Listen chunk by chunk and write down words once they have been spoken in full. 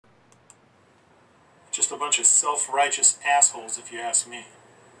just a bunch of self-righteous assholes, if you ask me.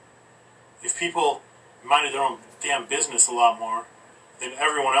 If people minded their own damn business a lot more, then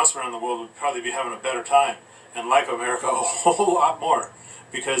everyone else around the world would probably be having a better time and like America a whole lot more.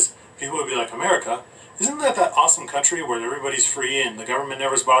 Because people would be like, America? Isn't that awesome country where everybody's free and the government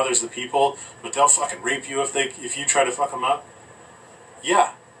never bothers the people, but they'll fucking rape you if you try to fuck them up?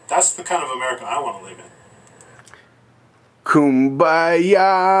 Yeah, that's the kind of America I want to live in.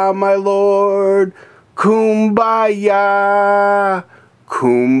 Kumbaya, my lord. Kumbaya.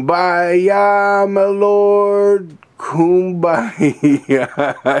 Kumbaya, my lord. Kumbaya.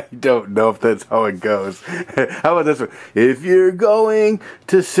 I don't know if that's how it goes. How about this one? If you're going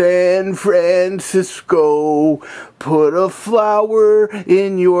to San Francisco, put a flower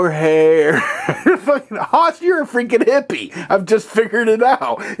in your hair. Fucking Hoss, you're a freaking hippie. I've just figured it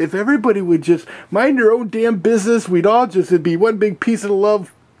out. If everybody would just mind their own damn business, we'd all just, it'd be one big piece of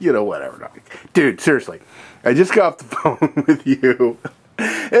love. You know, whatever. Dude, seriously. I just got off the phone with you.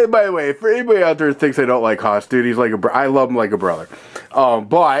 And by the way, for anybody out there who thinks I don't like Hoss, dude, he's like I love him like a brother.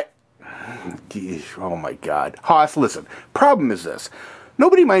 But, geez, oh my God. Hoss, listen, problem is this.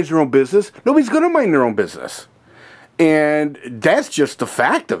 Nobody minds their own business. Nobody's going to mind their own business. And that's just a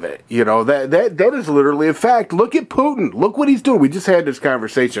fact of it. You know, that is literally a fact. Look at Putin. Look what he's doing. We just had this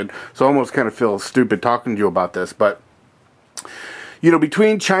conversation, so I almost kind of feel stupid talking to you about this, but you know,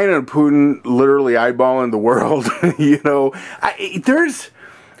 between China and Putin literally eyeballing the world, you know, there's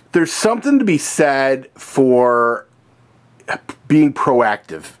something to be said for being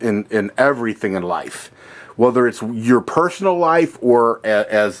proactive in everything in life, whether it's your personal life or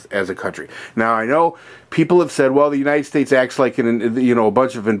as a country. Now, I know people have said, well, the United States acts like a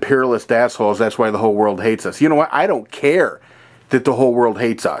bunch of imperialist assholes. That's why the whole world hates us. You know what? I don't care that the whole world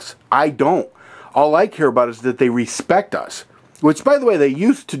hates us. I don't. All I care about is that they respect us. Which, by the way, they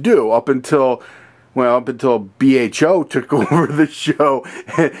used to do up until BHO took over the show.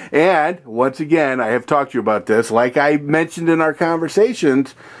 And, once again, I have talked to you about this. Like I mentioned in our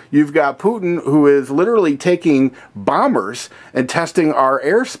conversations, you've got Putin who is literally taking bombers and testing our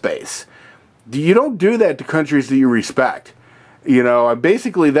airspace. You don't do that to countries that you respect. You know,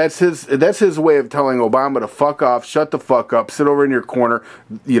 basically that's his way of telling Obama to fuck off, shut the fuck up, sit over in your corner,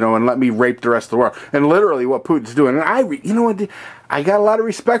 you know, and let me rape the rest of the world. And literally what Putin's doing. And you know what? I got a lot of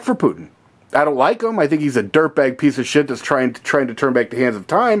respect for Putin. I don't like him. I think he's a dirtbag piece of shit that's trying to turn back the hands of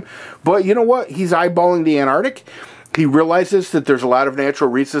time. But you know what? He's eyeballing the Antarctic. He realizes that there's a lot of natural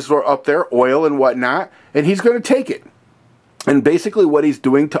resources up there, oil and whatnot, and he's going to take it. And basically what he's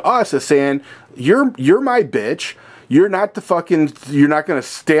doing to us is saying, you're my bitch. You're not going to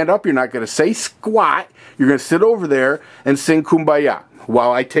stand up. You're not going to say squat. You're going to sit over there and sing Kumbaya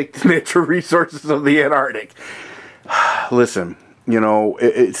while I take the natural resources of the Antarctic. Listen, you know,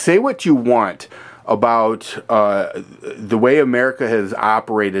 say what you want about the way America has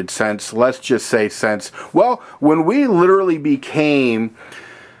operated since, let's just say when we literally became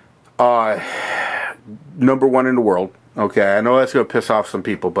number one in the world. Okay, I know that's going to piss off some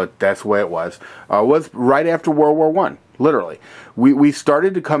people, but that's the way it was right after World War I, literally. We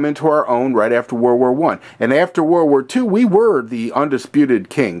started to come into our own right after World War I. And after World War II, we were the undisputed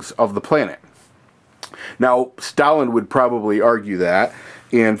kings of the planet. Now, Stalin would probably argue that,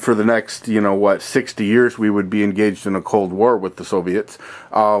 and for the next, 60 years, we would be engaged in a Cold War with the Soviets,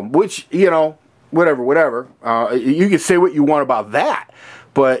 which, whatever. You can say what you want about that.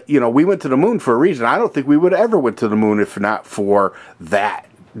 But, we went to the moon for a reason. I don't think we would ever went to the moon if not for that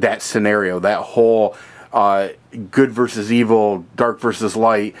scenario, that whole good versus evil, dark versus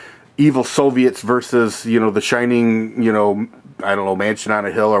light, evil Soviets versus, the shining, I don't know, mansion on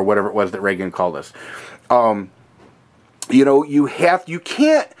a hill or whatever it was that Reagan called us. You have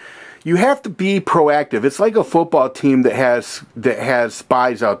to be proactive. It's like a football team that has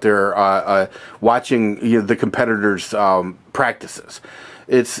spies out there watching the competitors' practices.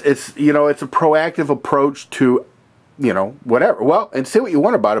 It's a proactive approach to whatever. Well, and say what you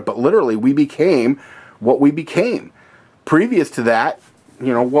want about it, but literally we became what we became. Previous to that,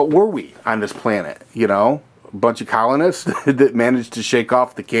 what were we on this planet? A bunch of colonists that managed to shake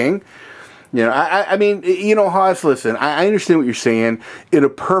off the king. I mean, Hoss, listen, I understand what you're saying. In a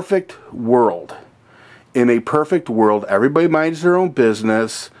perfect world, everybody minds their own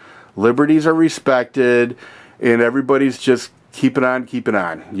business, liberties are respected, and everybody's just keeping on,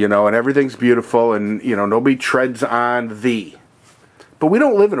 and everything's beautiful, and, nobody treads on thee. But we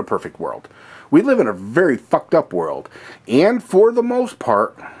don't live in a perfect world. We live in a very fucked up world. And for the most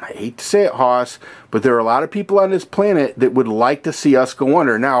part, I hate to say it, Hoss, but there are a lot of people on this planet that would like to see us go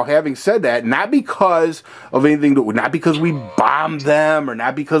under. Now, having said that, not because of anything, not because we bombed them or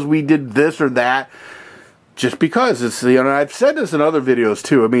not because we did this or that. Just because it's, you know, I've said this in other videos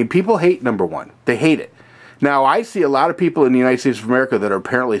too. I mean, people hate number one. They hate it. Now, I see a lot of people in the United States of America that are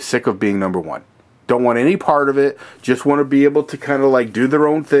apparently sick of being number one. Don't want any part of it. Just want to be able to kind of like do their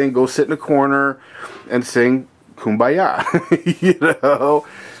own thing, go sit in a corner and sing Kumbaya, you know.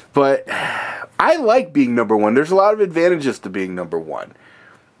 But I like being number one. There's a lot of advantages to being number one.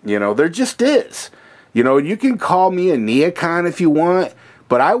 You know, there just is. You know, you can call me a neocon if you want,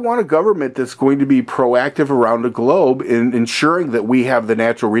 but I want a government that's going to be proactive around the globe in ensuring that we have the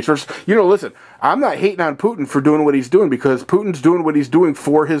natural resources. You know, listen, I'm not hating on Putin for doing what he's doing, because Putin's doing what he's doing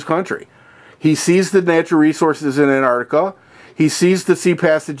for his country. He sees the natural resources in Antarctica. He sees the sea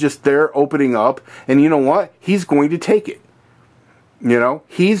passages there opening up. And you know what? He's going to take it. You know,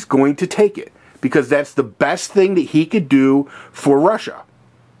 he's going to take it. Because that's the best thing that he could do for Russia.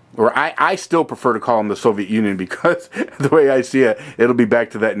 Or I still prefer to call him the Soviet Union, because the way I see it, it'll be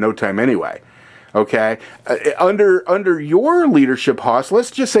back to that in no time anyway. Okay? Under your leadership, Haas, let's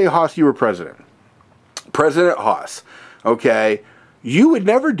just say, Haas, you were president. President Haas. Okay? You would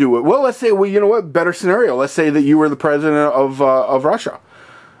never do it. Well, let's say, well, you know what? Better scenario. Let's say that you were the president of Russia,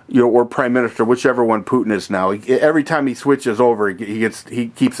 you know, or prime minister, whichever one Putin is now. Every time he switches over, he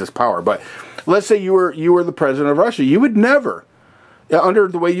keeps his power. But let's say you were the president of Russia. You would never, under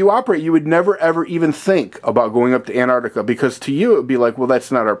the way you operate, you would never ever even think about going up to Antarctica, because to you it would be like, well,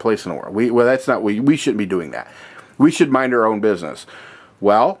 that's not our place in the world. Well, that's not we shouldn't be doing that. We should mind our own business.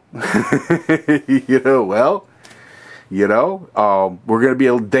 Well, we're going to be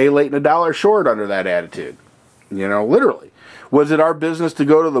a day late and a dollar short under that attitude. You know, literally. Was it our business to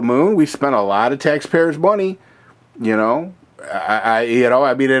go to the moon? We spent a lot of taxpayers' money. You know,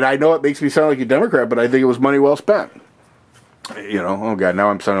 I mean, and I know it makes me sound like a Democrat, but I think it was money well spent. You know, oh God, now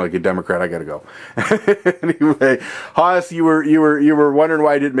I'm sounding like a Democrat. I gotta go. Anyway, Haas, you were wondering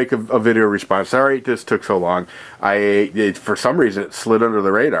why I didn't make a video response. Sorry, this took so long. For some reason it slid under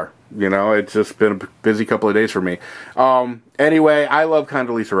the radar. You know, it's just been a busy couple of days for me. Anyway, I love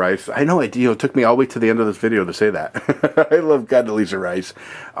Condeleeza Rice. I know it took me all the way to the end of this video to say that. I love Condeleeza Rice.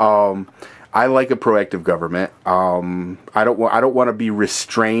 I like a proactive government. I don't want to be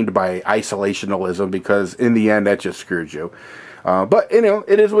restrained by isolationism, because in the end that just screws you. But you know,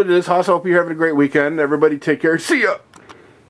 it is what it is. Haas, I hope you're having a great weekend. Everybody take care. See ya.